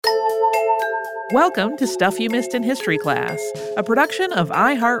Welcome to Stuff You Missed in History Class, a production of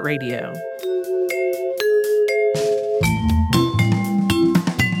iHeartRadio.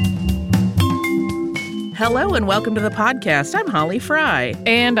 Hello and welcome to the podcast. I'm Holly Fry.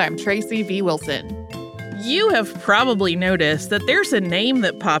 And I'm Tracy V. Wilson. You have probably noticed that there's a name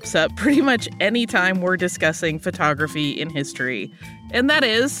that pops up pretty much any time we're discussing photography in history, and that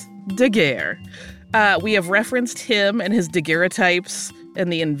is Daguerre. We have referenced him and his daguerreotypes and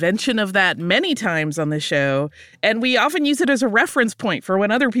the invention of that many times on the show, and we often use it as a reference point for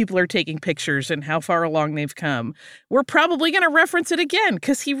when other people are taking pictures and how far along they've come. We're probably going to reference it again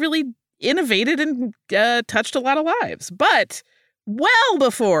because he really innovated and touched a lot of lives. But well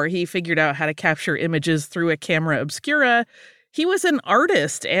before he figured out how to capture images through a camera obscura, he was an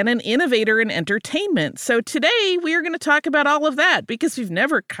artist and an innovator in entertainment. So today we are going to talk about all of that because we've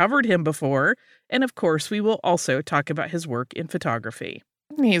never covered him before. And of course, we will also talk about his work in photography.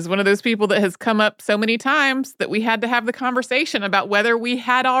 He's one of those people that has come up so many times that we had to have the conversation about whether we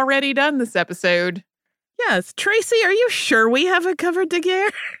had already done this episode. Yes. Tracy, are you sure we haven't covered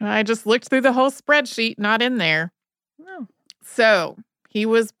Daguerre? I just looked through the whole spreadsheet, not in there. No. So, he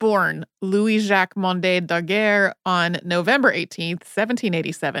was born Louis-Jacques Monde Daguerre on November 18th,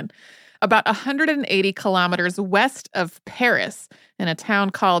 1787, about 180 kilometers west of Paris in a town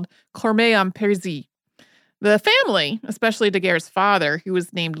called Cormeilles-en-Périsy. The family, especially Daguerre's father, who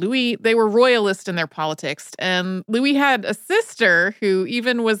was named Louis, they were royalist in their politics. And Louis had a sister who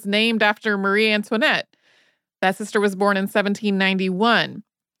even was named after Marie Antoinette. That sister was born in 1791.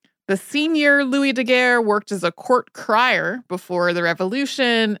 The senior Louis Daguerre worked as a court crier before the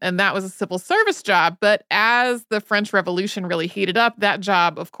Revolution, and that was a civil service job. But as the French Revolution really heated up, that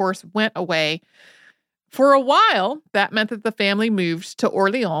job, of course, went away. For a while, that meant that the family moved to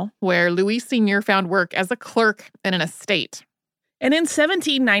Orléans, where Louis Sr. found work as a clerk in an estate. And in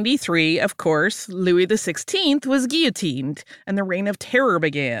 1793, of course, Louis XVI was guillotined, and the Reign of Terror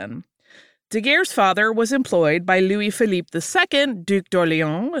began. Daguerre's father was employed by Louis-Philippe II, Duc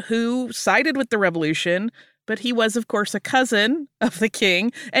d'Orléans, who sided with the revolution, but he was, of course, a cousin of the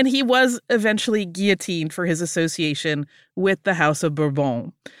king, and he was eventually guillotined for his association with the House of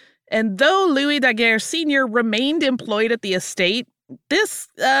Bourbon. And though Louis Daguerre Sr. remained employed at the estate, this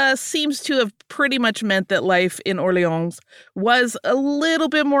seems to have pretty much meant that life in Orléans was a little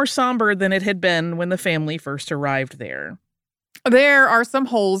bit more somber than it had been when the family first arrived there. There are some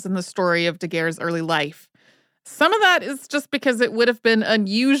holes in the story of Daguerre's early life. Some of that is just because it would have been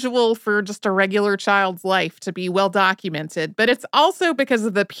unusual for just a regular child's life to be well documented, but it's also because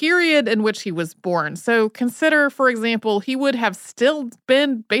of the period in which he was born. So consider, for example, he would have still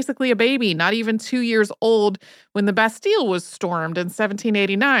been basically a baby, not even 2 years old, when the Bastille was stormed in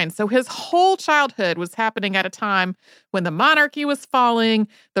 1789. So his whole childhood was happening at a time when the monarchy was falling,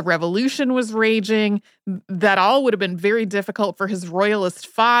 the revolution was raging. That all would have been very difficult for his royalist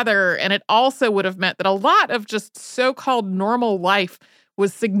father, and it also would have meant that a lot of just so-called normal life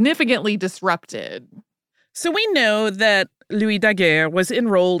was significantly disrupted. So we know that Louis Daguerre was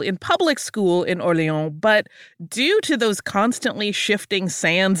enrolled in public school in Orléans, but due to those constantly shifting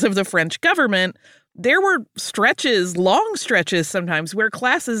sands of the French government, there were long stretches sometimes, where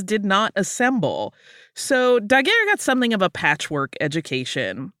classes did not assemble. So Daguerre got something of a patchwork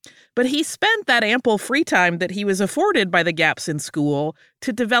education. But he spent that ample free time that he was afforded by the gaps in school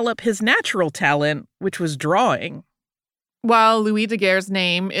to develop his natural talent, which was drawing. While Louis Daguerre's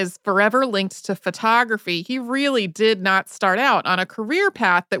name is forever linked to photography, he really did not start out on a career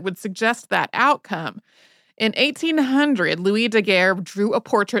path that would suggest that outcome. In 1800, Louis Daguerre drew a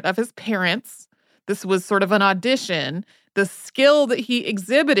portrait of his parents. This was sort of an audition. The skill that he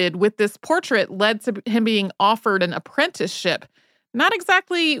exhibited with this portrait led to him being offered an apprenticeship. Not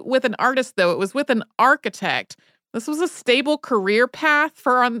exactly with an artist, though. It was with an architect. This was a stable career path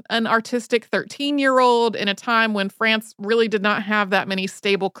for an artistic 13-year-old in a time when France really did not have that many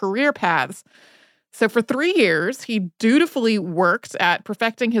stable career paths. So for 3 years, he dutifully worked at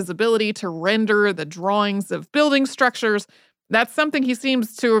perfecting his ability to render the drawings of building structures. That's something he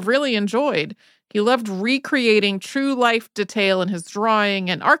seems to have really enjoyed. He loved recreating true life detail in his drawing,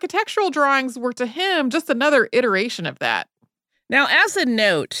 and architectural drawings were to him just another iteration of that. Now, as a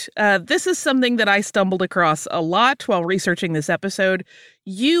note, this is something that I stumbled across a lot while researching this episode.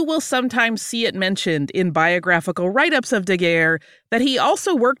 You will sometimes see it mentioned in biographical write-ups of Daguerre that he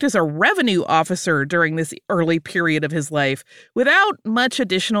also worked as a revenue officer during this early period of his life without much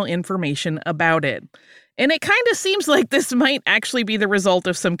additional information about it. And it kind of seems like this might actually be the result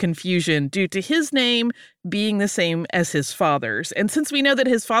of some confusion due to his name being the same as his father's. And since we know that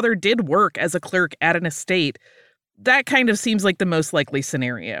his father did work as a clerk at an estate, that kind of seems like the most likely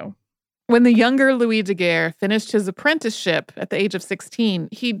scenario. When the younger Louis Daguerre finished his apprenticeship at the age of 16,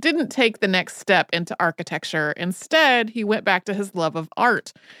 he didn't take the next step into architecture. Instead, he went back to his love of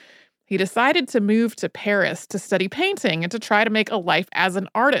art. He decided to move to Paris to study painting and to try to make a life as an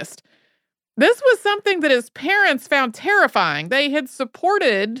artist. This was something that his parents found terrifying. They had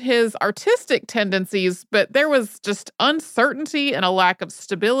supported his artistic tendencies, but there was just uncertainty and a lack of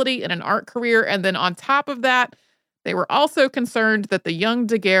stability in an art career. And then on top of that, they were also concerned that the young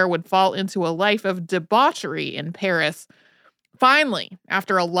Daguerre would fall into a life of debauchery in Paris. Finally,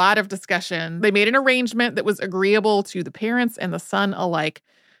 after a lot of discussion, they made an arrangement that was agreeable to the parents and the son alike.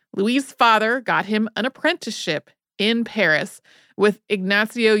 Louis's father got him an apprenticeship in Paris with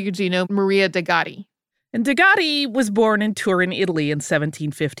Ignazio Eugenio Maria Daguerre. And Daguerre was born in Turin, Italy in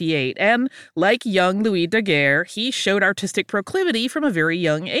 1758, and like young Louis Daguerre, he showed artistic proclivity from a very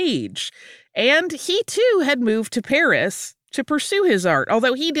young age. And he, too, had moved to Paris to pursue his art,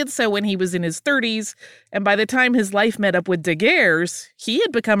 although he did so when he was in his 30s, and by the time his life met up with Daguerre's, he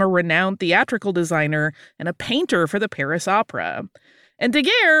had become a renowned theatrical designer and a painter for the Paris Opera. And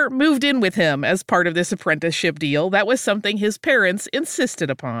Daguerre moved in with him as part of this apprenticeship deal. That was something his parents insisted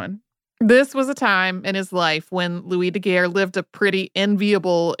upon. This was a time in his life when Louis Daguerre lived a pretty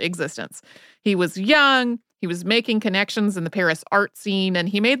enviable existence. He was young, he was making connections in the Paris art scene, and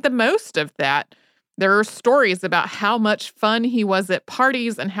he made the most of that. There are stories about how much fun he was at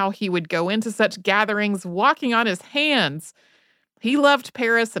parties and how he would go into such gatherings walking on his hands. He loved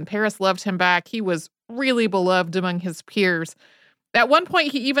Paris, and Paris loved him back. He was really beloved among his peers. At one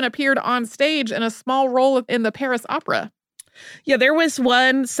point, he even appeared on stage in a small role in the Paris Opera. Yeah, there was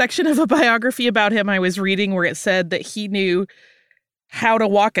one section of a biography about him I was reading where it said that he knew how to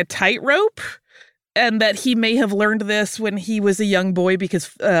walk a tightrope and that he may have learned this when he was a young boy because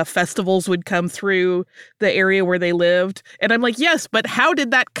festivals would come through the area where they lived. And I'm like, yes, but how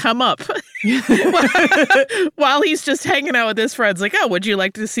did that come up? While he's just hanging out with his friends, like, oh, would you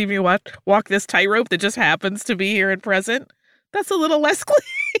like to see me walk this tightrope that just happens to be here and present? That's a little less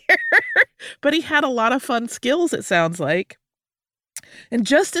clear. But he had a lot of fun skills, it sounds like. And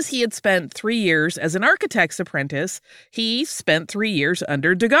just as he had spent 3 years as an architect's apprentice, he spent 3 years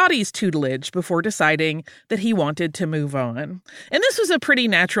under Daguerre's tutelage before deciding that he wanted to move on. And this was a pretty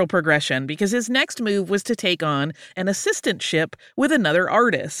natural progression because his next move was to take on an assistantship with another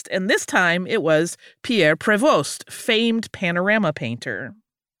artist. And this time it was Pierre Prévost, famed panorama painter.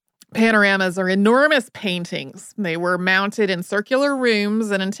 Panoramas are enormous paintings. They were mounted in circular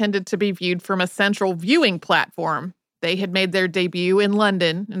rooms and intended to be viewed from a central viewing platform. They had made their debut in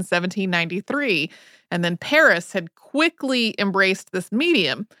London in 1793, and then Paris had quickly embraced this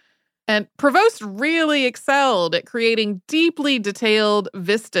medium. And Prévost really excelled at creating deeply detailed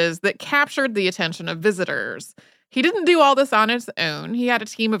vistas that captured the attention of visitors. He didn't do all this on his own. He had a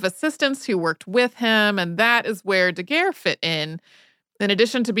team of assistants who worked with him, and that is where Daguerre fit in. In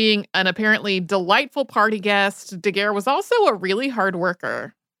addition to being an apparently delightful party guest, Daguerre was also a really hard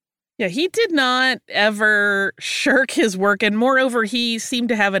worker. Yeah, he did not ever shirk his work. And moreover, he seemed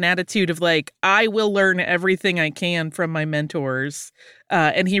to have an attitude of like, I will learn everything I can from my mentors.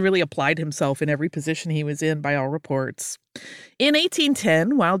 And he really applied himself in every position he was in by all reports. In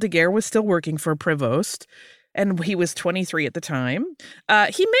 1810, while Daguerre was still working for Prévost, and he was 23 at the time,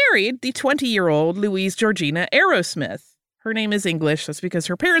 he married the 20-year-old Louise Georgina Arrowsmith. Her name is English. That's because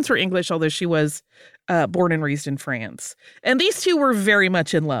her parents were English, although she was born and raised in France. And these two were very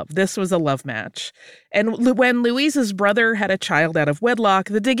much in love. This was a love match. And when Louise's brother had a child out of wedlock,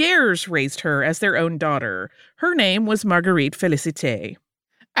 the Daguerres raised her as their own daughter. Her name was Marguerite Félicité.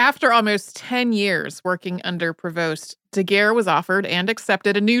 After almost 10 years working under Prévost, Daguerre was offered and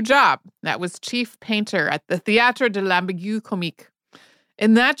accepted a new job. That was chief painter at the Théâtre de l'Ambigu Comique.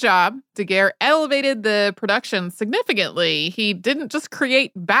 In that job, Daguerre elevated the production significantly. He didn't just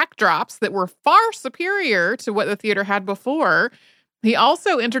create backdrops that were far superior to what the theater had before. He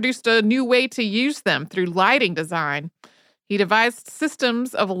also introduced a new way to use them through lighting design. He devised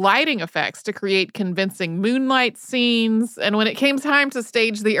systems of lighting effects to create convincing moonlight scenes. And when it came time to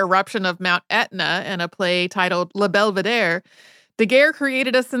stage the eruption of Mount Etna in a play titled Le Belvedere, Daguerre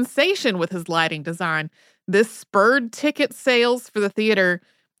created a sensation with his lighting design. This spurred ticket sales for the theater.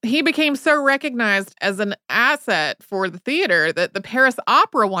 He became so recognized as an asset for the theater that the Paris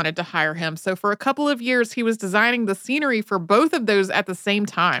Opera wanted to hire him. So for a couple of years, he was designing the scenery for both of those at the same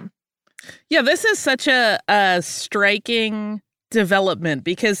time. Yeah, this is such a striking development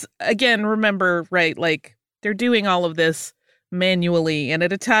because, again, remember, right, like they're doing all of this manually and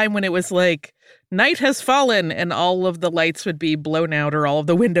at a time when it was like, night has fallen and all of the lights would be blown out or all of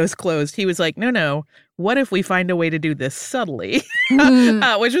the windows closed. He was like, no, what if we find a way to do this subtly?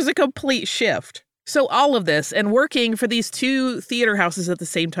 Mm. Which was a complete shift. So all of this and working for these two theater houses at the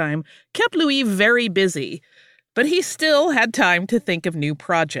same time kept Louis very busy. But he still had time to think of new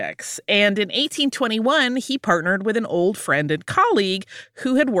projects. And in 1821, he partnered with an old friend and colleague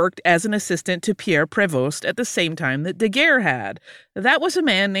who had worked as an assistant to Pierre Prévost at the same time that Daguerre had. That was a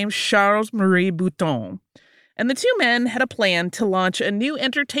man named Charles-Marie Bouton. And the two men had a plan to launch a new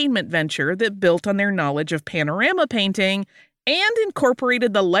entertainment venture that built on their knowledge of panorama painting and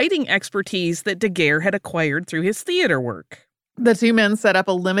incorporated the lighting expertise that Daguerre had acquired through his theater work. The two men set up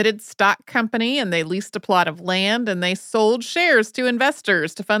a limited stock company, and they leased a plot of land, and they sold shares to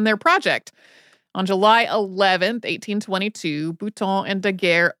investors to fund their project. On July 11th, 1822, Bouton and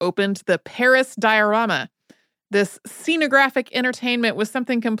Daguerre opened the Paris Diorama. This scenographic entertainment was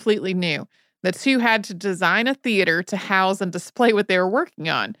something completely new. The two had to design a theater to house and display what they were working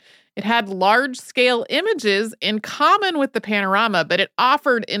on. It had large-scale images in common with the panorama, but it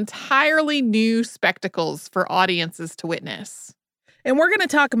offered entirely new spectacles for audiences to witness. And we're going to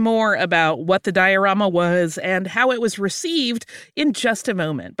talk more about what the diorama was and how it was received in just a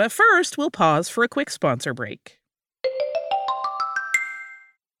moment. But first, we'll pause for a quick sponsor break.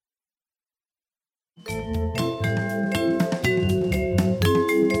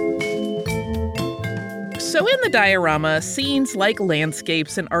 So in the diorama, scenes like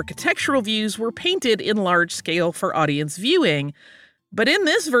landscapes and architectural views were painted in large scale for audience viewing. But in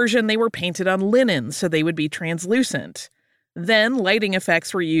this version, they were painted on linen, so they would be translucent. Then lighting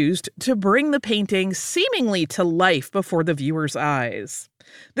effects were used to bring the painting seemingly to life before the viewer's eyes.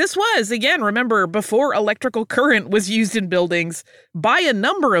 This was, again, remember, before electrical current was used in buildings by a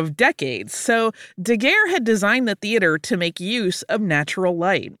number of decades, so Daguerre had designed the theater to make use of natural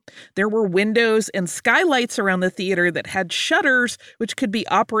light. There were windows and skylights around the theater that had shutters which could be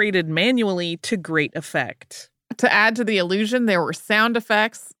operated manually to great effect. To add to the illusion, there were sound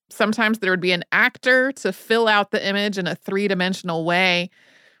effects. Sometimes there would be an actor to fill out the image in a three-dimensional way.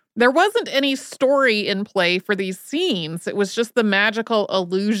 There wasn't any story in play for these scenes. It was just the magical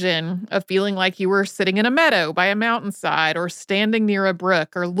illusion of feeling like you were sitting in a meadow by a mountainside or standing near a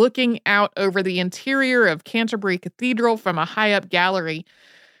brook or looking out over the interior of Canterbury Cathedral from a high-up gallery.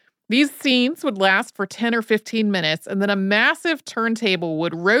 These scenes would last for 10 or 15 minutes, and then a massive turntable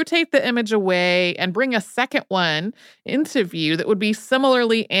would rotate the image away and bring a second one into view that would be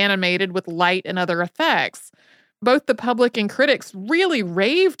similarly animated with light and other effects. Both the public and critics really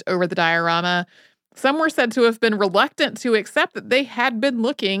raved over the diorama. Some were said to have been reluctant to accept that they had been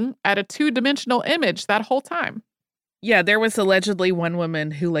looking at a two-dimensional image that whole time. Yeah, there was allegedly one woman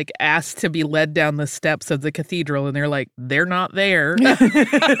who asked to be led down the steps of the cathedral, and they're like, they're not there.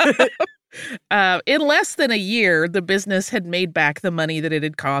 In less than a year, the business had made back the money that it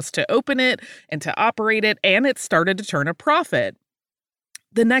had cost to open it and to operate it, and it started to turn a profit.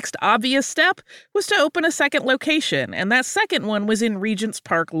 The next obvious step was to open a second location, and that second one was in Regent's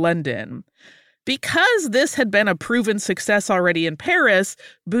Park, London. Because this had been a proven success already in Paris,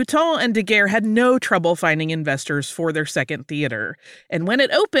 Bouton and Daguerre had no trouble finding investors for their second theater. And when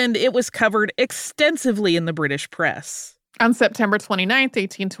it opened, it was covered extensively in the British press. On September 29th,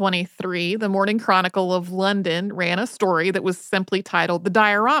 1823, the Morning Chronicle of London ran a story that was simply titled The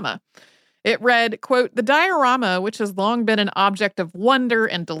Diorama. It read, quote, "The diorama, which has long been an object of wonder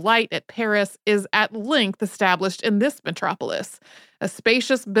and delight at Paris, is at length established in this metropolis. A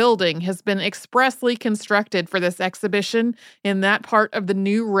spacious building has been expressly constructed for this exhibition in that part of the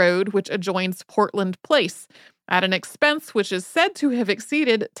New Road which adjoins Portland Place, at an expense which is said to have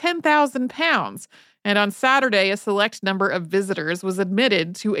exceeded £10,000. And on Saturday, a select number of visitors was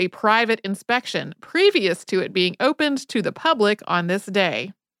admitted to a private inspection, previous to it being opened to the public on this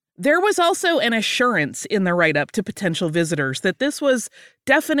day." There was also an assurance in the write-up to potential visitors that this was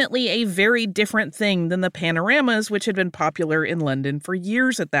definitely a very different thing than the panoramas which had been popular in London for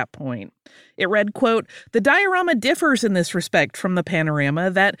years at that point. It read, quote, "The diorama differs in this respect from the panorama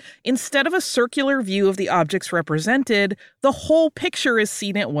that instead of a circular view of the objects represented, the whole picture is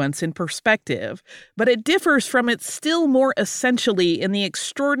seen at once in perspective. But it differs from it still more essentially in the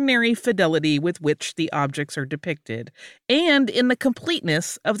extraordinary fidelity with which the objects are depicted, and in the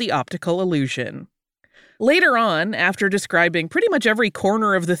completeness of the optical illusion." Later on, after describing pretty much every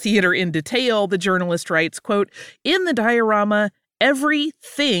corner of the theater in detail, the journalist writes, quote, "In the diorama,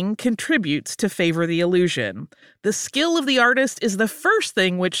 everything contributes to favor the illusion. The skill of the artist is the first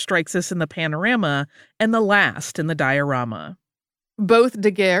thing which strikes us in the panorama and the last in the diorama." Both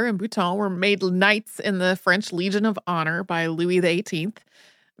Daguerre and Bouton were made knights in the French Legion of Honor by Louis XVIII.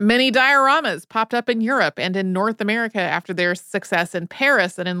 Many dioramas popped up in Europe and in North America after their success in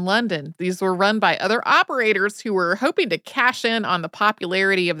Paris and in London. These were run by other operators who were hoping to cash in on the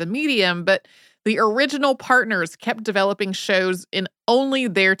popularity of the medium, but the original partners kept developing shows in only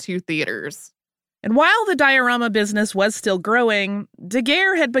their two theaters. And while the diorama business was still growing,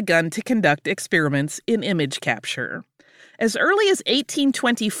 Daguerre had begun to conduct experiments in image capture. As early as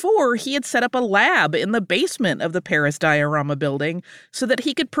 1824, he had set up a lab in the basement of the Paris Diorama building so that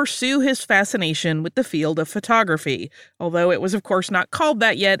he could pursue his fascination with the field of photography. Although it was, of course, not called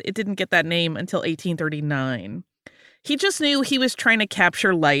that yet, it didn't get that name until 1839. He just knew he was trying to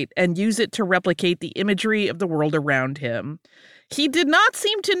capture light and use it to replicate the imagery of the world around him. He did not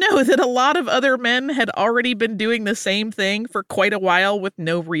seem to know that a lot of other men had already been doing the same thing for quite a while with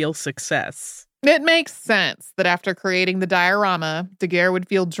no real success. It makes sense that after creating the diorama, Daguerre would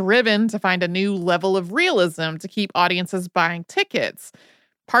feel driven to find a new level of realism to keep audiences buying tickets.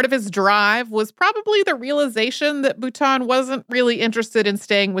 Part of his drive was probably the realization that Bouton wasn't really interested in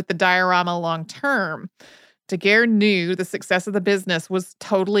staying with the diorama long term. Daguerre knew the success of the business was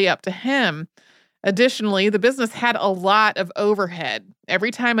totally up to him. Additionally, the business had a lot of overhead.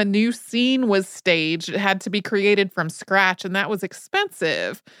 Every time a new scene was staged, it had to be created from scratch, and that was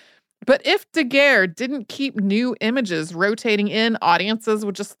expensive. But if Daguerre didn't keep new images rotating in, audiences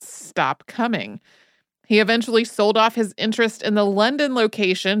would just stop coming. He eventually sold off his interest in the London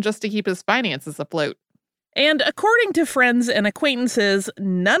location just to keep his finances afloat. And according to friends and acquaintances,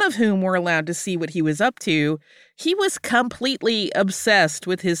 none of whom were allowed to see what he was up to, he was completely obsessed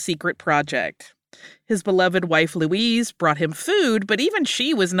with his secret project. His beloved wife Louise brought him food, but even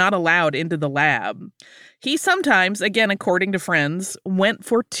she was not allowed into the lab. He sometimes, again according to friends, went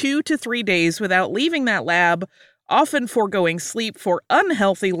for 2 to 3 days without leaving that lab, often foregoing sleep for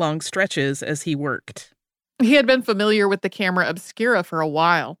unhealthy long stretches as he worked. He had been familiar with the camera obscura for a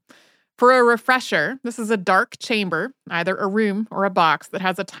while. For a refresher, this is a dark chamber, either a room or a box, that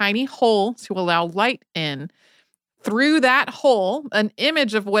has a tiny hole to allow light in. Through that hole, an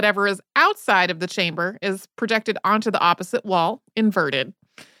image of whatever is outside of the chamber is projected onto the opposite wall, inverted.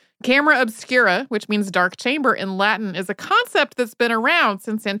 Camera obscura, which means dark chamber in Latin, is a concept that's been around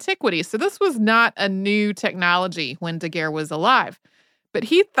since antiquity, so this was not a new technology when Daguerre was alive. But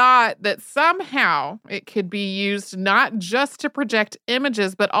he thought that somehow it could be used not just to project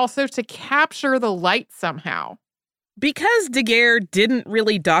images, but also to capture the light somehow. Because Daguerre didn't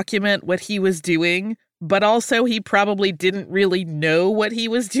really document what he was doing, but also he probably didn't really know what he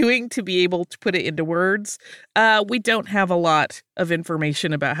was doing to be able to put it into words, we don't have a lot of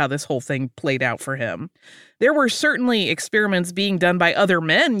information about how this whole thing played out for him. There were certainly experiments being done by other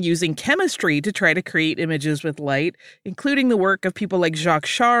men using chemistry to try to create images with light, including the work of people like Jacques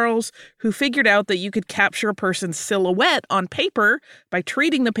Charles, who figured out that you could capture a person's silhouette on paper by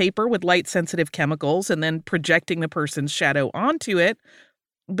treating the paper with light-sensitive chemicals and then projecting the person's shadow onto it.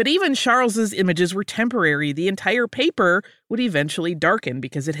 But even Charles's images were temporary. The entire paper would eventually darken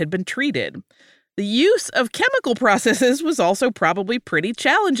because it had been treated. The use of chemical processes was also probably pretty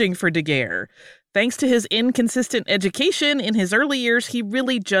challenging for Daguerre. Thanks to his inconsistent education in his early years, he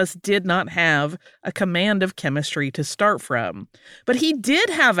really just did not have a command of chemistry to start from. But he did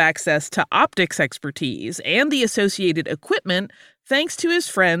have access to optics expertise and the associated equipment thanks to his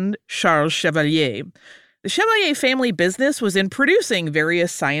friend Charles Chevalier. The Chevalier family business was in producing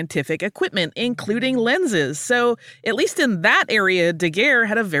various scientific equipment, including lenses, so at least in that area, Daguerre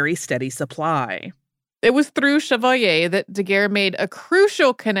had a very steady supply. It was through Chevalier that Daguerre made a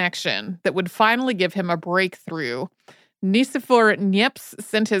crucial connection that would finally give him a breakthrough. Nicephore Niepce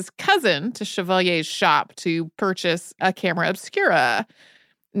sent his cousin to Chevalier's shop to purchase a camera obscura.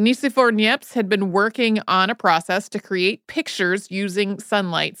 Nicephore Niepce had been working on a process to create pictures using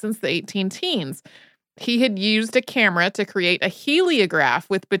sunlight since the 18-teens. He had used a camera to create a heliograph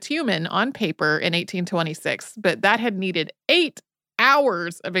with bitumen on paper in 1826, but that had needed 8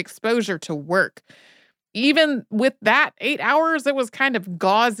 hours of exposure to work. Even with that 8 hours, it was kind of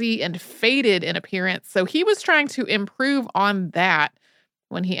gauzy and faded in appearance, so he was trying to improve on that.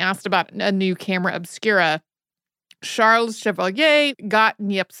 When he asked about a new camera obscura, Charles Chevalier got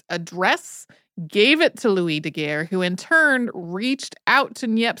Niepce's address, gave it to Louis Daguerre, who in turn reached out to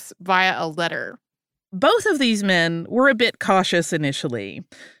Niepce via a letter. Both of these men were a bit cautious initially.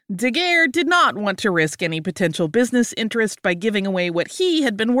 Daguerre did not want to risk any potential business interest by giving away what he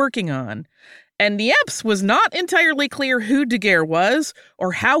had been working on. And Niepce was not entirely clear who Daguerre was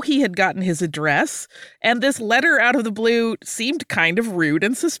or how he had gotten his address, and this letter out of the blue seemed kind of rude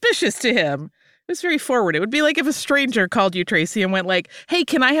and suspicious to him. It was very forward. It would be like if a stranger called you, Tracy, and went like, hey,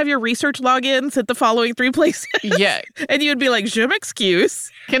 can I have your research logins at the following 3 places? Yeah. And you'd be like, je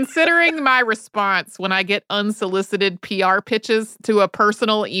m'excuse. Considering my response when I get unsolicited PR pitches to a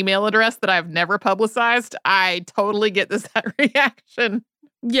personal email address that I've never publicized, I totally get that reaction.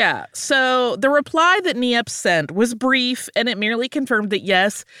 Yeah, so the reply that Niepce sent was brief, and it merely confirmed that,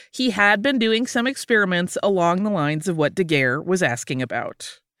 yes, he had been doing some experiments along the lines of what Daguerre was asking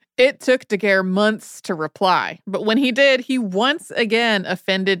about. It took Daguerre months to reply, but when he did, he once again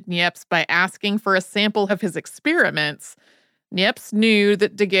offended Niepce by asking for a sample of his experiments. Niepce knew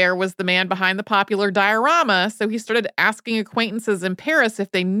that Daguerre was the man behind the popular diorama, so he started asking acquaintances in Paris if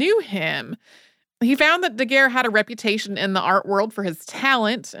they knew him. He found that Daguerre had a reputation in the art world for his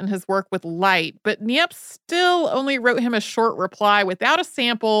talent and his work with light, but Niepce still only wrote him a short reply without a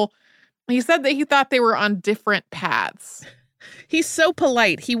sample. He said that he thought they were on different paths. He's so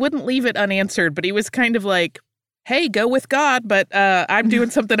polite. He wouldn't leave it unanswered, but he was kind of like, hey, go with God, but I'm doing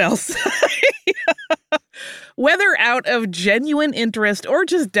something else. Whether out of genuine interest or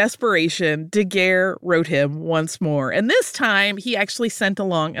just desperation, Daguerre wrote him once more. And this time, he actually sent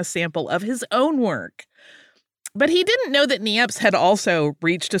along a sample of his own work. But he didn't know that Niepce had also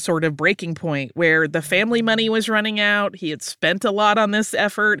reached a sort of breaking point where the family money was running out. He had spent a lot on this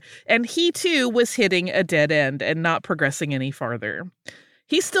effort, and he too was hitting a dead end and not progressing any farther.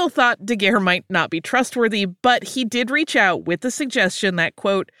 He still thought Daguerre might not be trustworthy, but he did reach out with the suggestion that,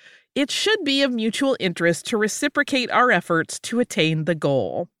 quote, it should be of mutual interest to reciprocate our efforts to attain the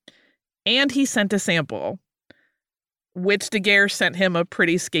goal. And he sent a sample, which Daguerre sent him a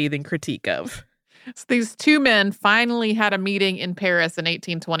pretty scathing critique of. So these two men finally had a meeting in Paris in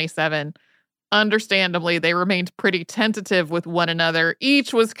 1827. Understandably, they remained pretty tentative with one another.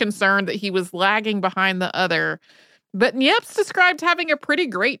 Each was concerned that he was lagging behind the other. But Niepce described having a pretty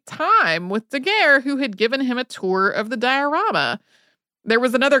great time with Daguerre, who had given him a tour of the diorama. There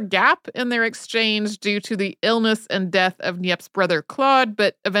was another gap in their exchange due to the illness and death of Niepce's brother Claude,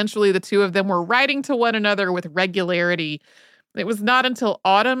 but eventually the two of them were writing to one another with regularity. It was not until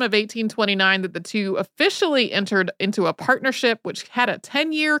autumn of 1829 that the two officially entered into a partnership which had a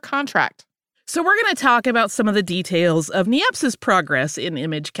 10-year contract. So we're going to talk about some of the details of Niepce's progress in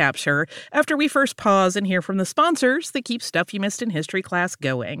image capture after we first pause and hear from the sponsors that keep Stuff You Missed in History class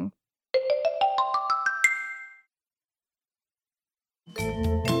going.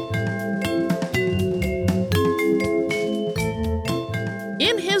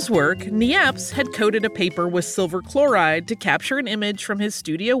 In his work, Niepce had coated a paper with silver chloride to capture an image from his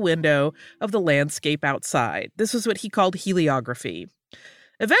studio window of the landscape outside. This was what he called heliography.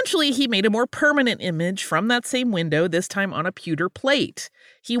 Eventually, he made a more permanent image from that same window, this time on a pewter plate.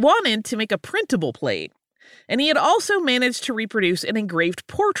 He wanted to make a printable plate. And he had also managed to reproduce an engraved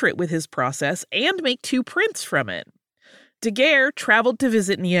portrait with his process and make 2 prints from it. Daguerre traveled to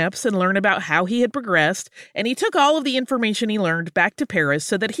visit Niepce and learn about how he had progressed, and he took all of the information he learned back to Paris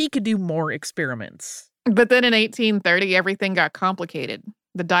so that he could do more experiments. But then in 1830, everything got complicated.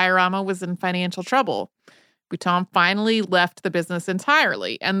 The diorama was in financial trouble. Bouton finally left the business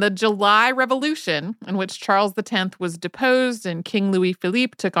entirely, and the July Revolution, in which Charles X was deposed and King Louis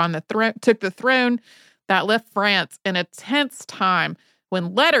Philippe took the throne, that left France in a tense time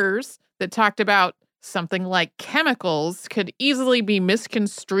when letters that talked about something like chemicals could easily be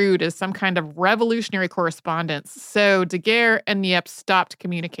misconstrued as some kind of revolutionary correspondence. So Daguerre and Niepce stopped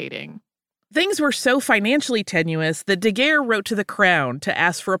communicating. Things were so financially tenuous that Daguerre wrote to the crown to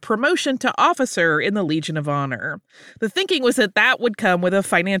ask for a promotion to officer in the Legion of Honor. The thinking was that that would come with a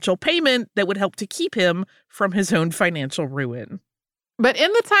financial payment that would help to keep him from his own financial ruin. But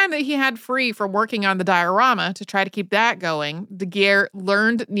in the time that he had free from working on the diorama to try to keep that going, Daguerre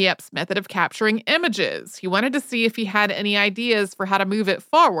learned Niepce's method of capturing images. He wanted to see if he had any ideas for how to move it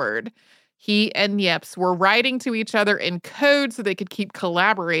forward. He and Niepce were writing to each other in code so they could keep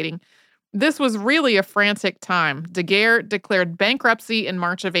collaborating. This was really a frantic time. Daguerre declared bankruptcy in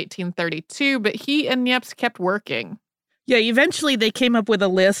March of 1832, but he and Niepce kept working. Yeah, eventually they came up with a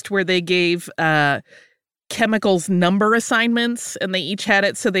list where they gave chemicals number assignments, and they each had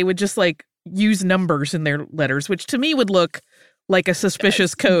it so they would just use numbers in their letters, which to me would look like a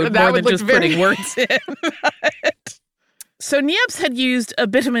suspicious code more than just putting words in. So Niepce had used a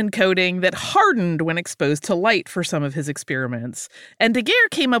bitumen coating that hardened when exposed to light for some of his experiments, and Daguerre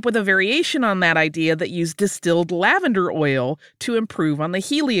came up with a variation on that idea that used distilled lavender oil to improve on the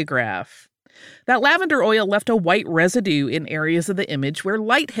heliograph. That lavender oil left a white residue in areas of the image where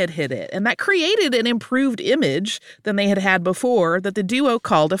light had hit it, and that created an improved image than they had had before that the duo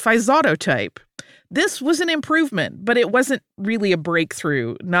called a physototype. This was an improvement, but it wasn't really a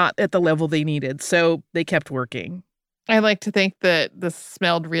breakthrough, not at the level they needed, so they kept working. I like to think that this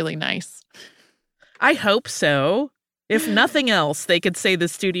smelled really nice. I hope so. If nothing else, they could say the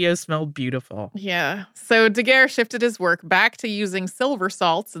studio smelled beautiful. Yeah. So Daguerre shifted his work back to using silver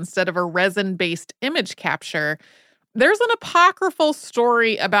salts instead of a resin-based image capture. There's an apocryphal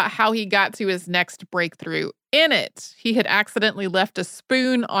story about how he got to his next breakthrough. In it, he had accidentally left a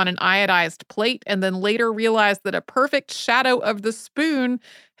spoon on an iodized plate and then later realized that a perfect shadow of the spoon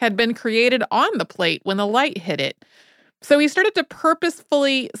had been created on the plate when the light hit it. So he started to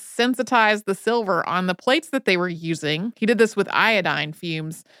purposefully sensitize the silver on the plates that they were using. He did this with iodine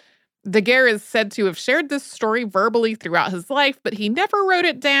fumes. Daguerre is said to have shared this story verbally throughout his life, but he never wrote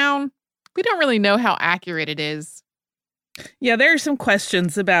it down. We don't really know how accurate it is. Yeah, there are some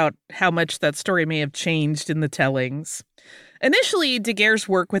questions about how much that story may have changed in the tellings. Initially, Daguerre's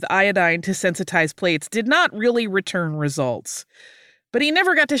work with iodine to sensitize plates did not really return results. But he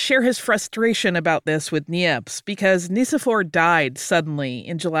never got to share his frustration about this with Niepce because Nicephore died suddenly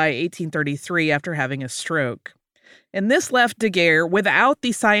in July 1833 after having a stroke. And this left Daguerre without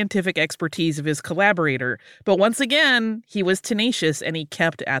the scientific expertise of his collaborator. But once again, he was tenacious and he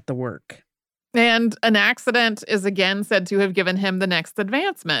kept at the work. And an accident is again said to have given him the next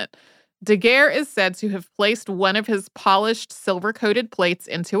advancement. Daguerre is said to have placed one of his polished silver-coated plates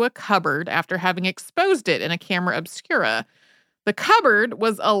into a cupboard after having exposed it in a camera obscura. The cupboard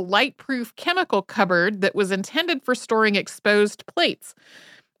was a light-proof chemical cupboard that was intended for storing exposed plates.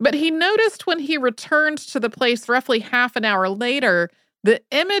 But he noticed when he returned to the place roughly half an hour later, the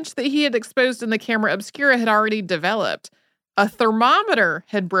image that he had exposed in the camera obscura had already developed. A thermometer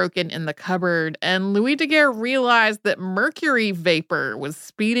had broken in the cupboard, and Louis Daguerre realized that mercury vapor was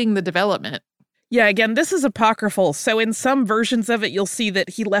speeding the development. Yeah, again, this is apocryphal, so in some versions of it, you'll see that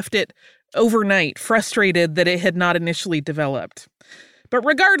he left it overnight, frustrated that it had not initially developed. But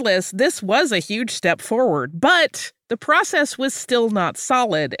regardless, this was a huge step forward, but the process was still not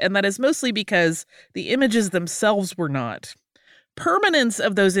solid, and that is mostly because the images themselves were not. Permanence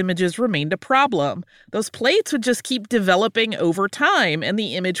of those images remained a problem. Those plates would just keep developing over time, and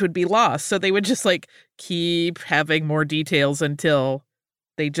the image would be lost, so they would just, keep having more details until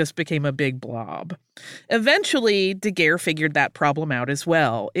they just became a big blob. Eventually, Daguerre figured that problem out as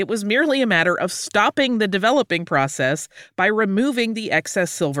well. It was merely a matter of stopping the developing process by removing the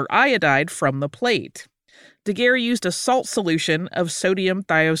excess silver iodide from the plate. Daguerre used a salt solution of sodium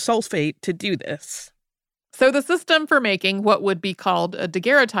thiosulfate to do this. So the system for making what would be called a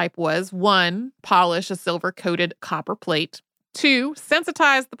daguerreotype was 1. Polish a silver-coated copper plate. 2.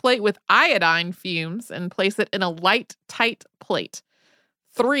 Sensitize the plate with iodine fumes and place it in a light, tight plate.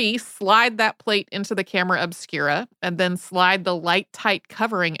 3. Slide that plate into the camera obscura and then slide the light, tight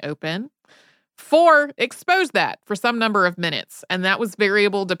covering open. 4. Expose that for some number of minutes, and that was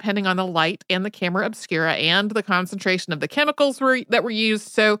variable depending on the light and the camera obscura and the concentration of the chemicals that were used.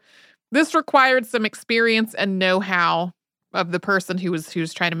 So this required some experience and know-how of the person who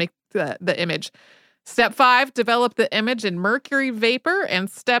was trying to make the image. Step 5, develop the image in mercury vapor. And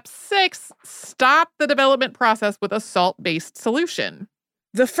step 6, stop the development process with a salt-based solution.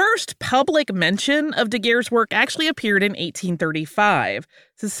 The first public mention of Daguerre's work actually appeared in 1835.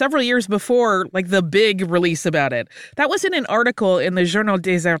 This is several years before, the big release about it. That was in an article in the Journal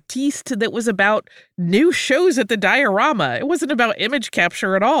des Artistes that was about new shows at the diorama. It wasn't about image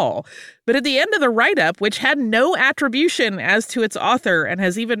capture at all. But at the end of the write-up, which had no attribution as to its author and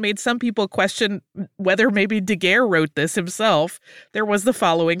has even made some people question whether maybe Daguerre wrote this himself, there was the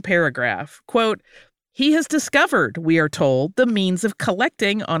following paragraph. Quote, "He has discovered, we are told, the means of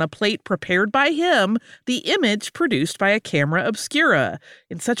collecting on a plate prepared by him the image produced by a camera obscura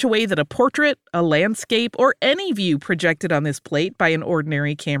in such a way that a portrait, a landscape, or any view projected on this plate by an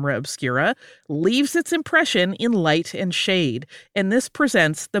ordinary camera obscura leaves its impression in light and shade, and this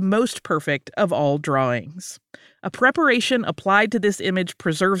presents the most perfect of all drawings. A preparation applied to this image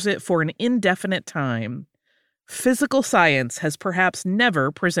preserves it for an indefinite time. Physical science has perhaps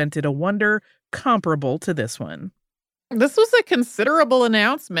never presented a wonder comparable to this one." This was a considerable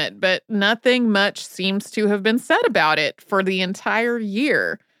announcement, but nothing much seems to have been said about it for the entire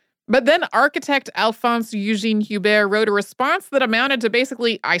year. But then architect Alphonse Eugène Hubert wrote a response that amounted to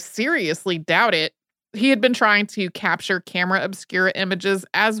basically, "I seriously doubt it." He had been trying to capture camera obscura images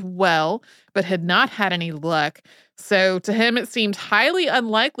as well, but had not had any luck. So to him, it seemed highly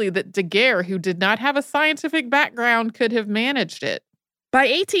unlikely that Daguerre, who did not have a scientific background, could have managed it. By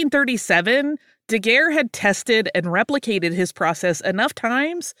 1837, Daguerre had tested and replicated his process enough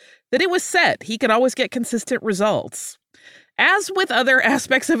times that it was set he could always get consistent results. As with other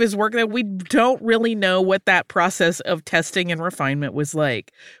aspects of his work, that we don't really know what that process of testing and refinement was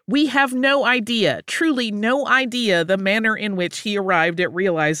like. We have no idea, truly no idea, the manner in which he arrived at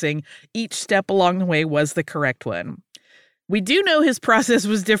realizing each step along the way was the correct one. We do know his process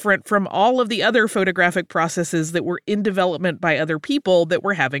was different from all of the other photographic processes that were in development by other people that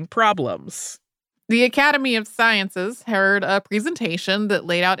were having problems. The Academy of Sciences heard a presentation that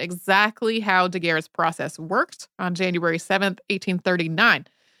laid out exactly how Daguerre's process worked on January 7th, 1839.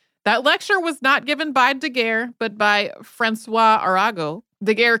 That lecture was not given by Daguerre, but by Francois Arago.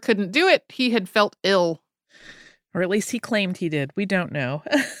 Daguerre couldn't do it. He had felt ill. Or at least he claimed he did. We don't know.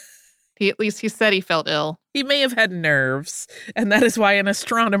 At least he said he felt ill. He may have had nerves, and that is why an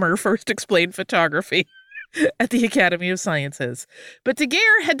astronomer first explained photography at the Academy of Sciences. But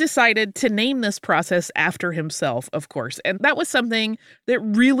Daguerre had decided to name this process after himself, of course, and that was something that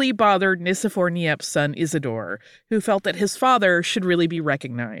really bothered Nicéphore Niepce's son Isidore, who felt that his father should really be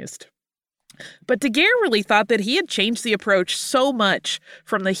recognized. But Daguerre really thought that he had changed the approach so much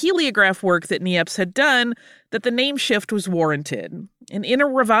from the heliograph work that Niepce had done that the name shift was warranted. And in a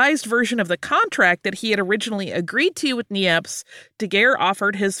revised version of the contract that he had originally agreed to with Niepce, Daguerre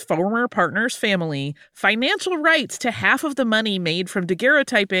offered his former partner's family financial rights to half of the money made from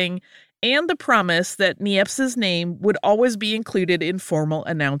daguerreotyping and the promise that Niepce's name would always be included in formal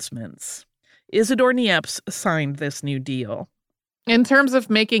announcements. Isidore Niepce signed this new deal. In terms of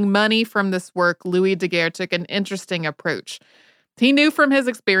making money from this work, Louis Daguerre took an interesting approach. He knew from his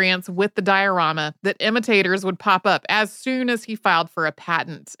experience with the diorama that imitators would pop up as soon as he filed for a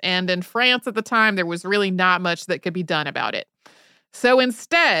patent. And in France at the time, there was really not much that could be done about it. So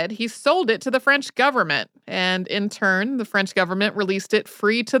instead, he sold it to the French government. And in turn, the French government released it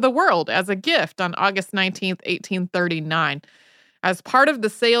free to the world as a gift on August 19th, 1839. As part of the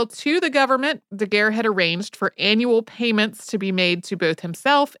sale to the government, Daguerre had arranged for annual payments to be made to both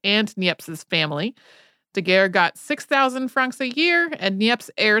himself and Niepce's family. Daguerre got 6,000 francs a year, and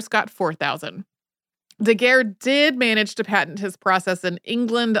Niepce's heirs got 4,000. Daguerre did manage to patent his process in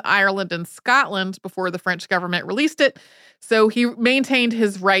England, Ireland, and Scotland before the French government released it, so he maintained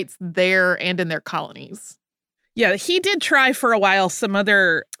his rights there and in their colonies. Yeah, he did try for a while some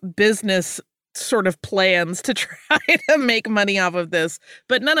other business sort of plans to try to make money off of this,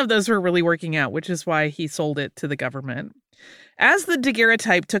 but none of those were really working out, which is why he sold it to the government. As the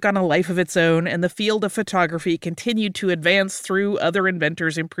daguerreotype took on a life of its own and the field of photography continued to advance through other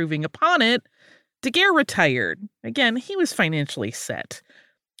inventors improving upon it, Daguerre retired. Again, he was financially set.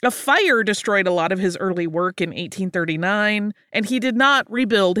 A fire destroyed a lot of his early work in 1839, and he did not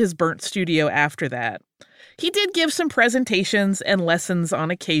rebuild his burnt studio after that. He did give some presentations and lessons on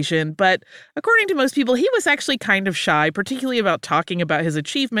occasion, but according to most people, he was actually kind of shy, particularly about talking about his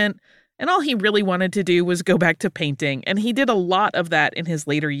achievement, and all he really wanted to do was go back to painting, and he did a lot of that in his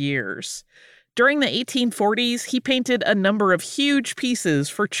later years. During the 1840s, he painted a number of huge pieces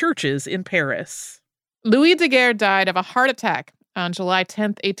for churches in Paris. Louis Daguerre died of a heart attack on July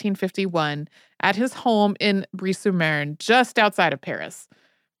 10th, 1851, at his home in Brie-sur-Marne, just outside of Paris.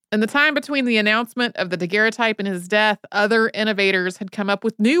 In the time between the announcement of the daguerreotype and his death, other innovators had come up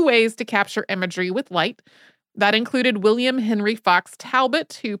with new ways to capture imagery with light. That included William Henry Fox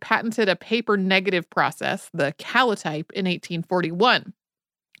Talbot, who patented a paper negative process, the calotype, in 1841.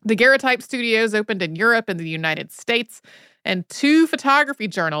 Daguerreotype studios opened in Europe and the United States, and 2 photography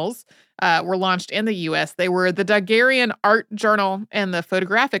journals were launched in the U.S. They were the Daguerrean Art Journal and the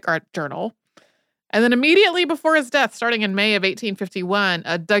Photographic Art Journal. And then immediately before his death, starting in May of 1851,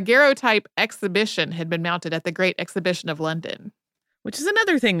 a daguerreotype exhibition had been mounted at the Great Exhibition of London. Which is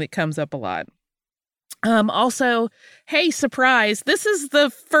another thing that comes up a lot. Also, hey, surprise, this is the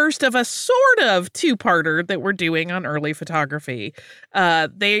first of a sort of 2-parter that we're doing on early photography.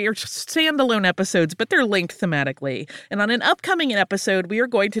 They are standalone episodes, but they're linked thematically. And on an upcoming episode, we are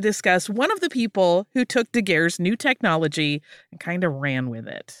going to discuss one of the people who took Daguerre's new technology and kind of ran with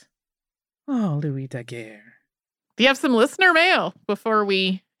it. Oh, Louis Daguerre. Do you have some listener mail before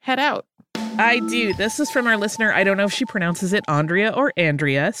we head out? I do. This is from our listener. I don't know if she pronounces it Andrea or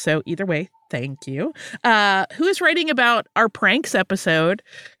Andrea, so either way, thank you. Who is writing about our pranks episode,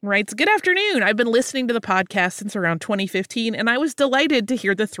 writes, "Good afternoon. I've been listening to the podcast since around 2015, and I was delighted to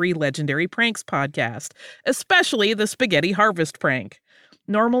hear the 3 Legendary Pranks podcast, especially the Spaghetti Harvest prank.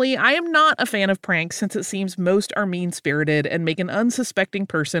 Normally, I am not a fan of pranks since it seems most are mean-spirited and make an unsuspecting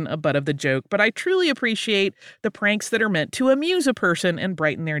person a butt of the joke, but I truly appreciate the pranks that are meant to amuse a person and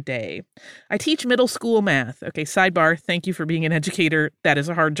brighten their day. I teach middle school math." Okay, sidebar, thank you for being an educator. That is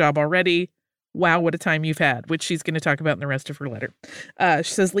a hard job already. Wow, what a time you've had, which she's going to talk about in the rest of her letter.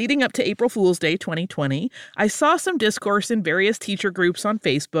 She says, leading up to April Fool's Day 2020, I saw some discourse in various teacher groups on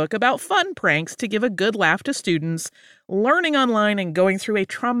Facebook about fun pranks to give a good laugh to students learning online and going through a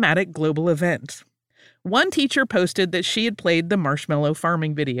traumatic global event. One teacher posted that she had played the marshmallow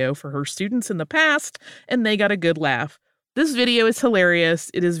farming video for her students in the past, and they got a good laugh. This video is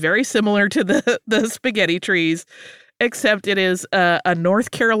hilarious. It is very similar to the spaghetti trees, except it is a North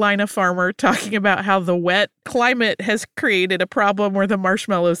Carolina farmer talking about how the wet climate has created a problem where the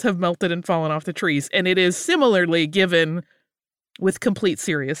marshmallows have melted and fallen off the trees. And it is similarly given with complete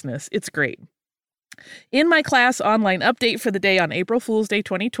seriousness. It's great. In my class online update for the day on April Fool's Day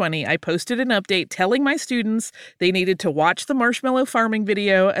 2020, I posted an update telling my students they needed to watch the marshmallow farming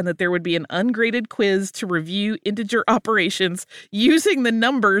video and that there would be an ungraded quiz to review integer operations using the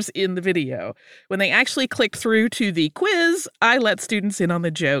numbers in the video. When they actually clicked through to the quiz, I let students in on the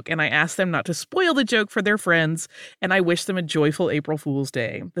joke and I asked them not to spoil the joke for their friends, and I wished them a joyful April Fool's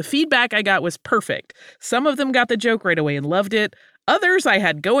Day. The feedback I got was perfect. Some of them got the joke right away and loved it. Others I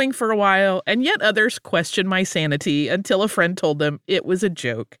had going for a while, and yet others questioned my sanity until a friend told them it was a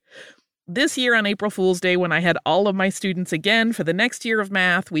joke. This year on April Fool's Day, when I had all of my students again for the next year of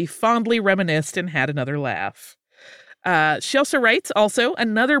math, we fondly reminisced and had another laugh. She also writes,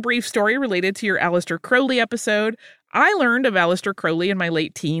 another brief story related to your Aleister Crowley episode. I learned of Aleister Crowley in my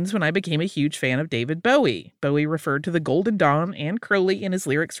late teens when I became a huge fan of David Bowie. Bowie referred to the Golden Dawn and Crowley in his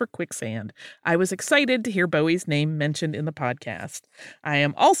lyrics for Quicksand. I was excited to hear Bowie's name mentioned in the podcast. I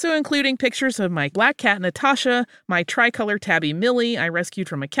am also including pictures of my black cat Natasha, my tricolor tabby Millie I rescued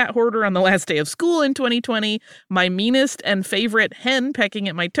from a cat hoarder on the last day of school in 2020, my meanest and favorite hen pecking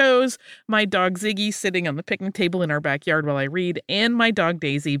at my toes, my dog Ziggy sitting on the picnic table in our backyard while I read, and my dog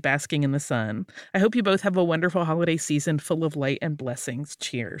Daisy basking in the sun. I hope you both have a wonderful holiday season full of light and blessings.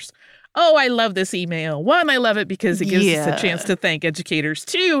 Cheers. Oh, I love this email. One, I love it because it gives us a chance to thank educators.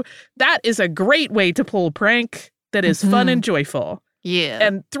 Two, that is a great way to pull a prank that is fun and joyful. Yeah.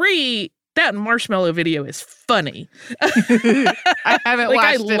 And three, that marshmallow video is funny. I haven't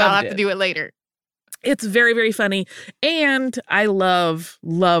watched it. I'll have to do it later. It's very, very funny. And I love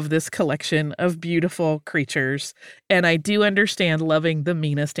this collection of beautiful creatures. And I do understand loving the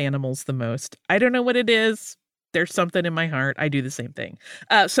meanest animals the most. I don't know what it is. There's something in my heart. I do the same thing.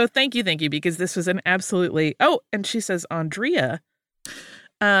 So thank you, because this was an absolutely... Oh, and she says Andrea.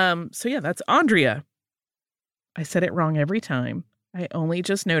 So yeah, that's Andrea. I said it wrong every time. I only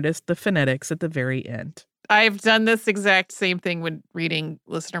just noticed the phonetics at the very end. I've done this exact same thing when reading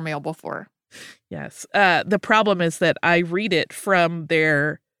listener mail before. Yes. The problem is that I read it from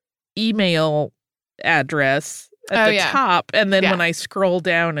their email address at the top. And then when I scroll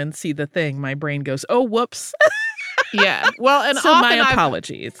down and see the thing, my brain goes, oh, whoops. Yeah. Well, and so often my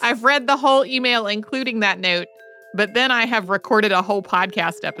apologies. I've read the whole email, including that note, but then I have recorded a whole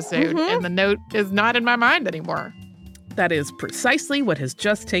podcast episode and the note is not in my mind anymore. That is precisely what has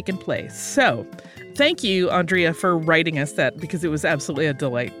just taken place. So thank you, Andrea, for writing us that, because it was absolutely a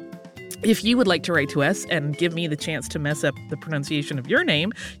delight. If you would like to write to us and give me the chance to mess up the pronunciation of your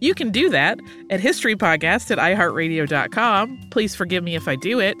name, you can do that at historypodcast@iheartradio.com. Please forgive me if I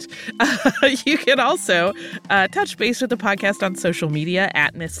do it. You can also touch base with the podcast on social media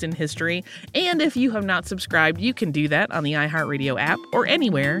at Missed in History. And if you have not subscribed, you can do that on the iHeartRadio app or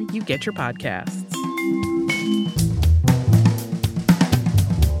anywhere you get your podcasts.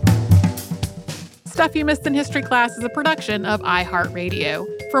 Stuff You Missed in History Class is a production of iHeartRadio.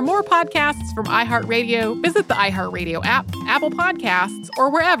 For more podcasts from iHeartRadio, visit the iHeartRadio app, Apple Podcasts, or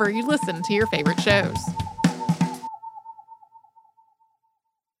wherever you listen to your favorite shows.